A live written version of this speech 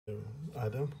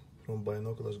Adam from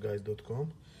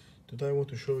binocularsguys.com. Today I want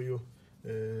to show you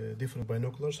different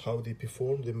binoculars, how they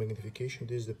perform the magnification.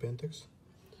 This is the Pentax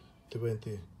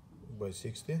 20 by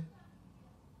 60.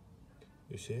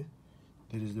 You see,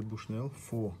 there is the Bushnell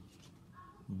 4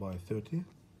 by 30,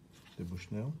 the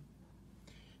Bushnell.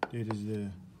 There is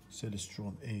the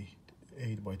Celestron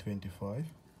 8 by 25. You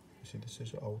see, this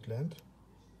is outland.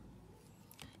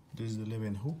 This is the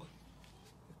Levenhuk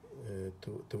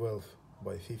 12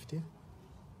 by 50.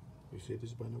 You see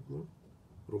this binocular,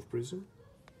 roof prism.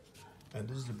 And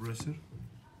this is the Bresser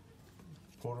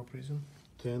polar prism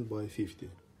 10 by 50.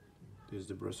 This is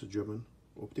the Bresser German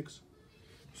optics.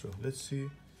 So let's see,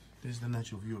 this is the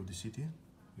natural view of the city,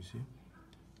 you see.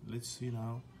 Let's see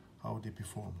now how they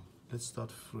perform. Let's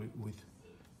start with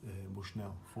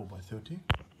Bushnell 4 by 30.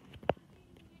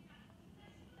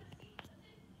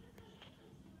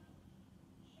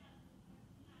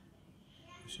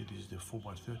 You see, this is the 4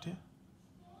 by 30,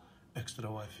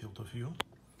 extra wide field of view.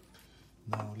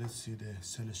 Now let's see the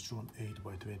Celestron 8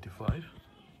 by 25.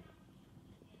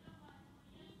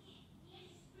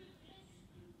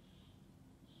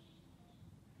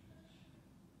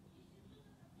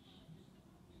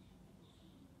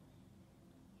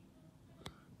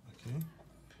 Okay,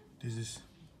 this is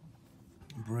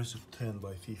Bresser 10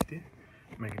 by 50,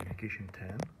 magnification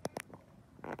 10.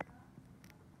 You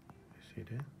see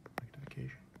the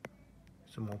magnification?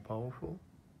 It's more powerful.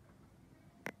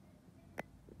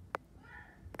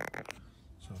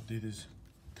 So this is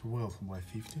 12 by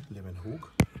 50, Levenhuk,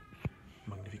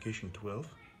 magnification 12.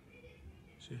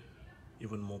 See,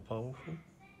 even more powerful.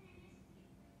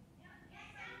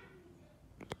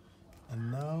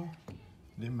 And now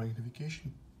the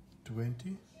magnification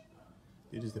 20.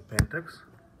 It is the Pentax.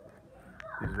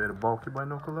 It's very bulky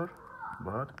binocular,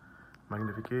 but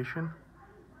magnification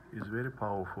is very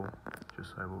powerful.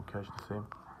 Just I will catch the same.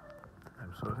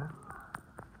 I'm sorry.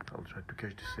 I'll try to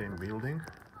catch the same building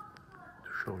to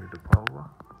show you the power.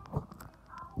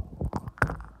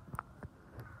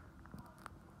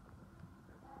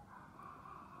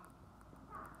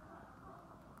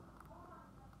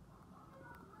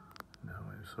 Now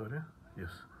I'm sorry.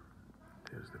 Yes.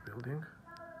 There's the building.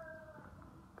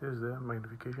 There's the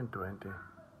magnification 20.